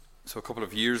So a couple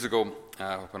of years ago,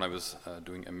 when I was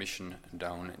doing a mission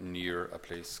down near a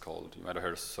place called, you might have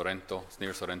heard of Sorrento. It's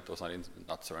near Sorrento. It's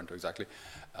not Sorrento exactly.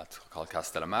 It's called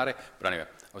Castellammare. But anyway,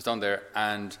 I was down there,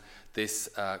 and this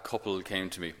couple came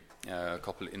to me, a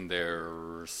couple in their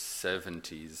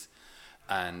 70s,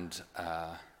 and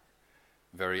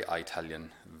very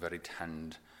Italian, very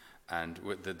tanned. And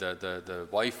the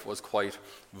wife was quite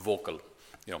vocal,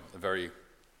 a very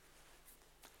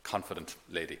confident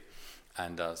lady.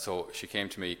 And so she came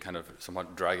to me kind of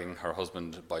somewhat dragging her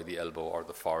husband by the elbow or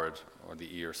the forehead or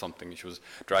the ear or something. She was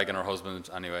dragging her husband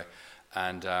anyway.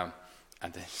 And then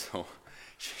so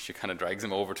she kind of drags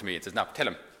him over to me and says, "Now, tell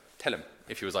him.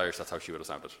 If she was Irish, that's how she would have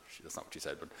sounded. That's not what she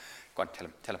said, but go on, tell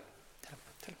him.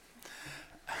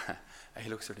 And he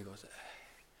looks at her and he goes,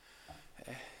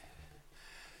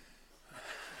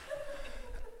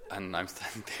 And I'm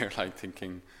standing there like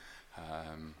thinking,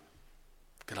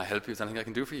 can I help you? Is there anything I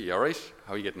can do for you? You all right?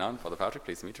 How are you getting on? Father Patrick,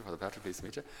 pleased to meet you. Father Patrick, pleased to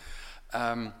meet you.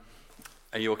 Are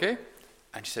you okay?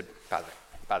 And she said,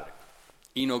 Padre,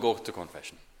 you no go to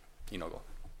confession. You no go.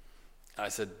 I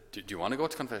said, do you want to go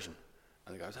to confession?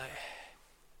 And the guy was like,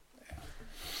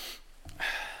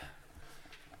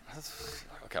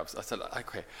 okay. I said,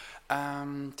 okay.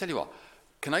 Tell you what,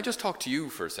 can I just talk to you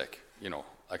for a sec? I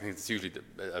think it's usually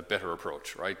a better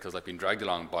approach, right? Because I've been dragged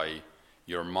along by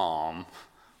your mom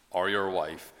or your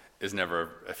wife is never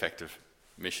effective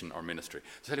mission or ministry.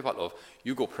 So tell you what, love,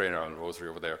 you go pray around the rosary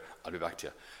over there, I'll be back to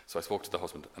you. So I spoke to the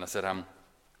husband and I said,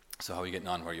 so how are you getting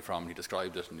on, where are you from? And he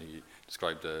described it, and he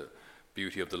described the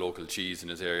beauty of the local cheese in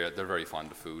his area. They're very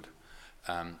fond of food.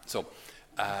 And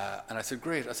I said,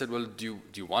 great. I said, well, do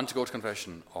you want to go to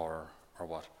confession or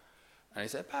what? And he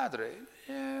said, Padre,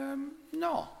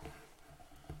 no.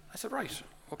 I said, right,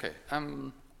 okay.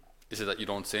 Is it that you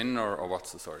don't sin or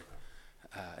what's the story?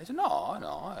 He said, no,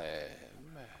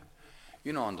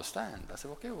 you don't understand. I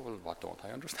said, okay, well, what don't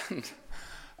I understand?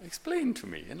 Explain to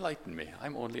me, enlighten me.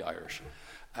 I'm only Irish.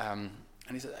 And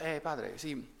he said, hey, Padre,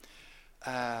 see,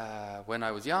 when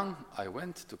I was young, I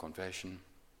went to confession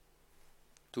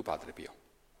to Padre Pio.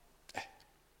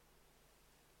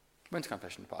 Went to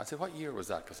confession. I said, what year was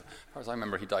that? Because as far as I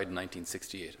remember, he died in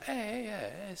 1968.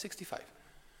 65.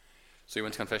 So he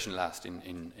went to confession last in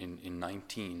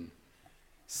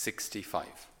 1965.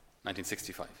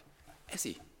 1965.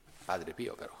 Sì, Padre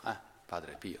Pio, però.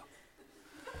 Padre Pio.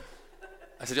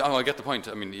 I said, I get the point.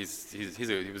 I mean, he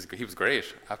was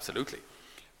great, absolutely.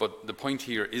 But the point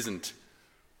here isn't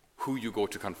who you go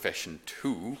to confession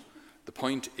to. The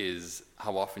point is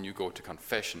how often you go to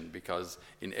confession, because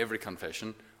in every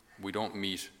confession, we don't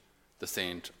meet the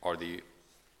saint or the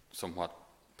somewhat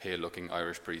pale-looking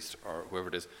Irish priest or whoever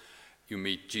it is. You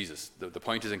meet Jesus. The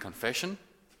point is, in confession,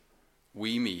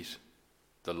 we meet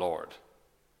the Lord.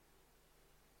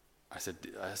 I said, do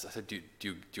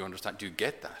you understand? Do you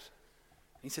get that?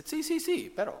 He said, sí,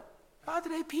 pero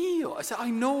Padre Pio. I said,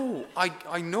 I know, I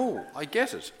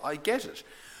get it.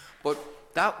 But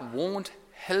that won't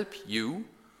help you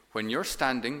when you're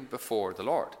standing before the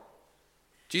Lord.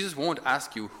 Jesus won't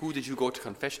ask you, who did you go to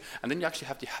confession? And then you actually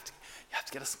have to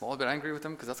get a small bit angry with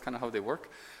them, because that's kind of how they work.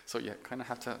 So you kind of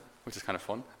have to, which is kind of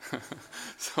fun.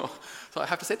 so I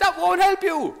have to say, that won't help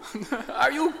you.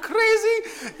 Are you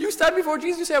crazy? You stand before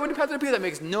Jesus, you say, I went to Padre Pio. That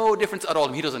makes no difference at all.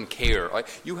 He doesn't care. Right?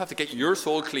 You have to get your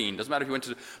soul clean. Doesn't matter if you went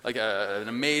to like an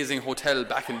amazing hotel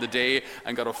back in the day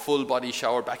and got a full body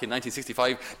shower back in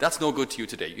 1965. That's no good to you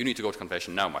today. You need to go to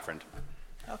confession now, my friend.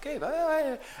 Okay,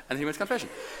 bye. And he went to confession.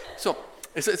 So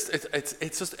it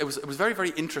was very, very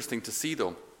interesting to see,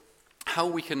 though, how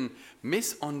we can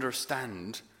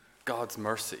misunderstand God's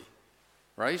mercy,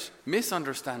 right?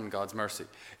 Misunderstand God's mercy.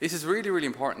 This is really, really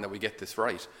important that we get this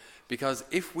right, because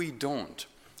if we don't,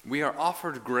 we are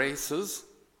offered graces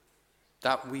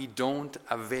that we don't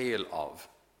avail of.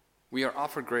 We are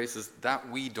offered graces that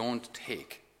we don't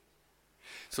take.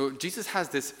 So Jesus has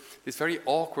this very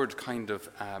awkward kind of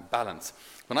balance.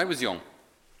 When I was young,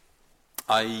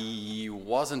 I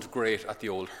wasn't great at the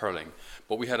old hurling,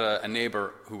 but we had a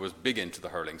neighbour who was big into the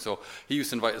hurling. So he used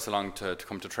to invite us along to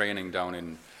come to training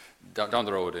down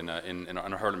the road on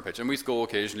a hurling pitch. And we used to go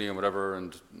occasionally and whatever,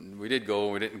 and we did go,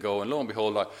 we didn't go, and lo and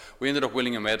behold, we ended up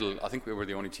winning a medal. I think we were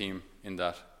the only team in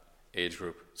that age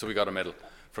group, so we got a medal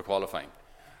for qualifying.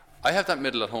 I have that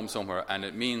medal at home somewhere, and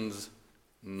it means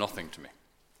nothing to me.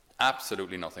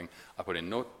 Absolutely nothing. I put in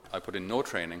no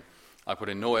training. I put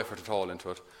in no effort at all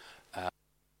into it.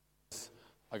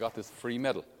 I got this free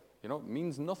medal. It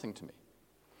means nothing to me.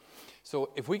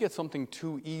 So if we get something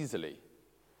too easily,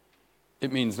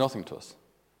 it means nothing to us,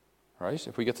 right?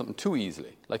 If we get something too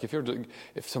easily, like if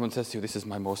someone says to you, "This is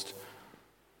my most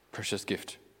precious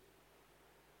gift,"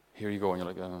 here you go, and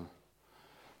you're like,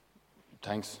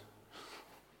 thanks.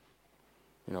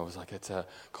 It's like it's a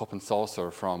cup and saucer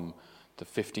from the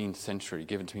 15th century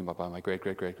given to me by my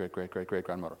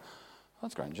great-great-great-great-great-great-great-grandmother.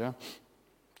 That's grand, yeah.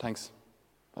 Thanks.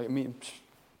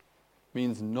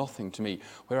 Means nothing to me.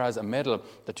 Whereas a medal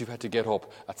that you've had to get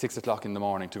up at 6 o'clock in the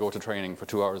morning to go to training for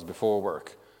 2 hours before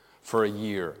work for a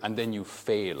year, and then you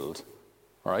failed,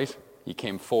 right? You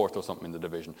came fourth or something in the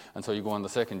division, and so you go on the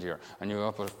second year, and you're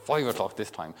up at 5 o'clock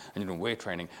this time, and you're doing weight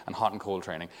training and hot and cold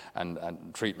training and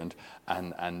treatment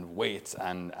and weights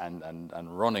and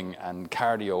running and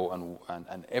cardio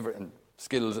and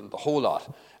skills and the whole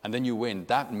lot, and then you win.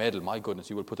 That medal, my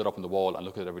goodness, you will put it up on the wall and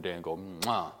look at it every day and go,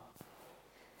 mwah.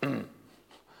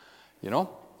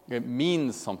 It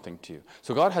means something to you.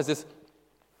 So God has this,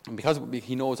 because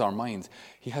he knows our minds,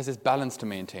 he has this balance to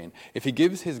maintain. If he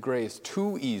gives his grace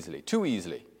too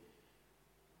easily,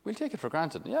 we'll take it for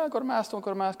granted. Yeah, go to Mass, don't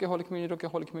go to Mass, get Holy Communion, don't get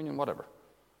Holy Communion, whatever.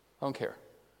 I don't care.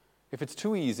 If it's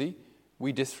too easy,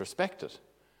 we disrespect it.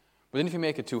 But then if you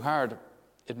make it too hard,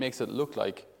 it makes it look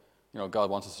like,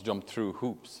 God wants us to jump through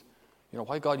hoops.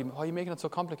 Why, God, why are you making it so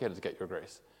complicated to get your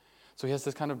grace? So he has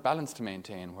this kind of balance to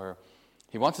maintain where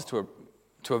he wants us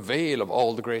to avail of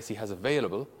all the grace he has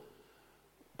available,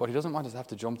 but he doesn't want us to have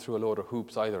to jump through a load of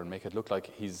hoops either and make it look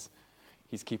like he's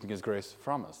keeping his grace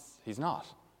from us. He's not.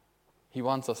 He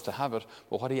wants us to have it,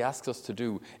 but what he asks us to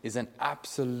do is an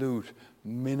absolute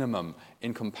minimum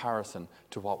in comparison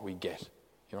to what we get.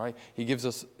 Right? He gives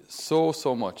us so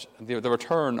much. The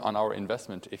return on our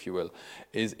investment, if you will,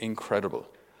 is incredible.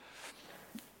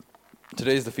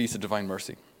 Today is the Feast of Divine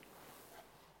Mercy.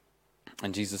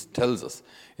 And Jesus tells us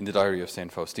in the diary of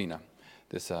St. Faustina,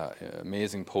 this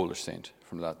amazing Polish saint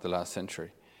from the last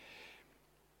century.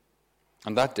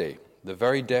 On that day, the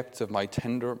very depths of my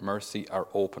tender mercy are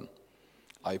open.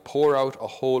 I pour out a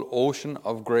whole ocean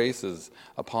of graces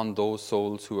upon those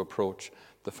souls who approach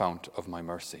the fount of my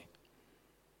mercy.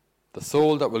 The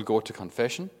soul that will go to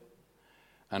confession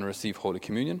and receive Holy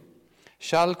Communion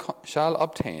shall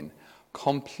obtain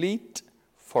complete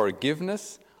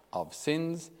forgiveness of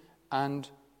sins and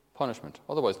punishment,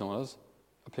 otherwise known as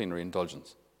a plenary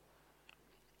indulgence.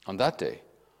 On that day,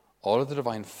 all of the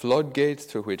divine floodgates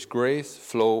through which grace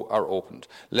flow are opened.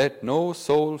 Let no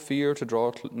soul fear to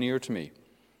draw near to me,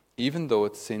 even though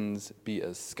its sins be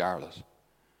as scarlet.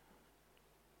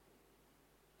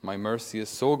 My mercy is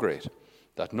so great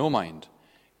that no mind,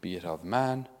 be it of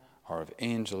man or of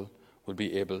angel, will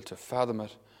be able to fathom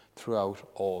it throughout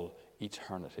all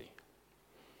eternity.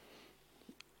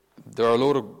 There are a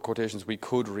load of quotations we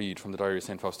could read from the diary of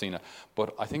St. Faustina,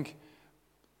 but I think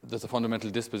there's a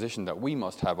fundamental disposition that we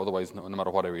must have, otherwise no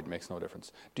matter what I read, it makes no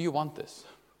difference. Do you want this?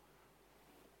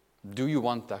 Do you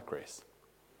want that grace?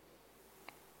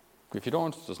 If you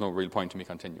don't, there's no real point to me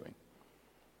continuing.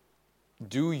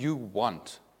 Do you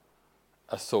want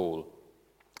a soul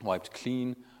wiped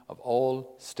clean of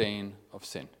all stain of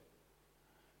sin?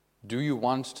 Do you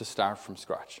want to start from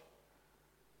scratch?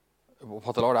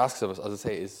 What the Lord asks of us, as I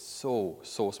say, is so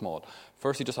small.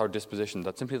 Firstly, just our disposition,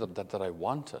 that simply that I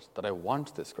want it, that I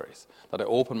want this grace, that I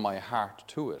open my heart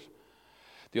to it.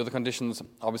 The other conditions,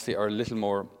 obviously, are a little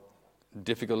more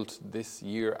difficult this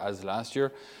year as last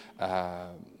year,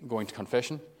 going to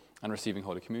confession and receiving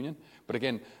Holy Communion. But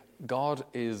again, God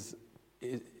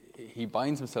he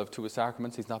binds himself to his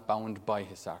sacraments. He's not bound by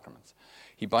his sacraments.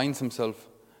 He binds himself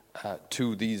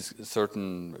to these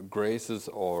certain graces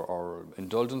or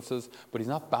indulgences, but he's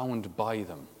not bound by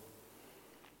them.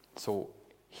 So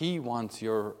he wants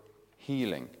your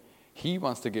healing. He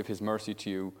wants to give his mercy to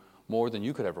you more than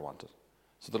you could ever want it.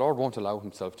 So the Lord won't allow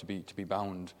himself to be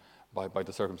bound by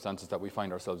the circumstances that we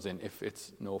find ourselves in if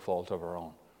it's no fault of our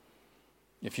own.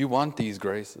 If you want these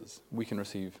graces, we can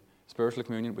receive spiritual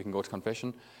communion, we can go to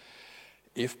confession.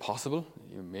 If possible,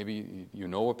 maybe you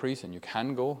know a priest and you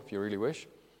can go if you really wish.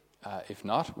 If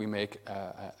not, we make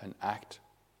an act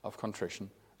of contrition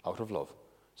out of love.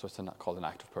 So it's called an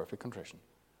act of perfect contrition,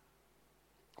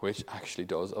 which actually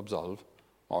does absolve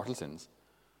mortal sins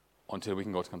until we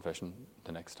can go to confession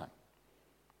the next time.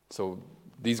 So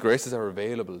these graces are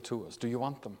available to us. Do you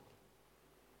want them?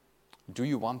 Do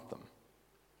you want them?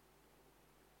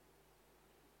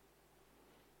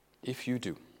 If you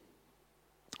do,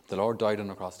 the Lord died on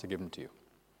the cross to give them to you.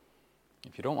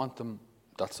 If you don't want them,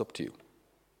 that's up to you.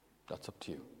 That's up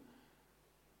to you.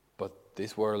 But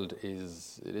this world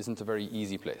isn't a very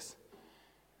easy place.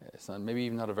 It's not, maybe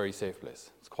even not a very safe place.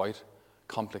 It's quite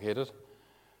complicated,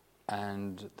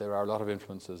 and there are a lot of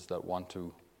influences that want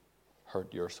to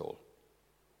hurt your soul.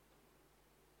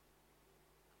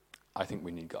 I think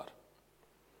we need God.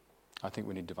 I think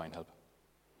we need divine help.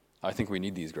 I think we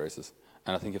need these graces,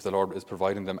 And I think if the Lord is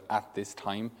providing them at this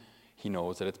time, he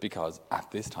knows that it's because at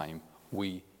this time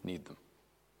we need them.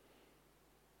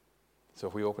 So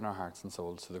if we open our hearts and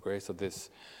souls to the grace of this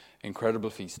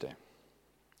incredible feast day,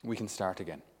 we can start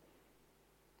again.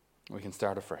 We can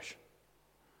start afresh.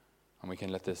 And we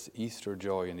can let this Easter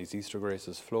joy and these Easter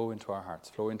graces flow into our hearts,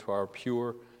 flow into our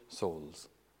pure souls,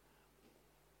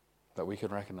 that we can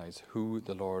recognize who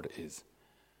the Lord is: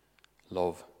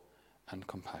 love and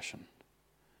compassion.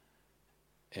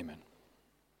 Amen.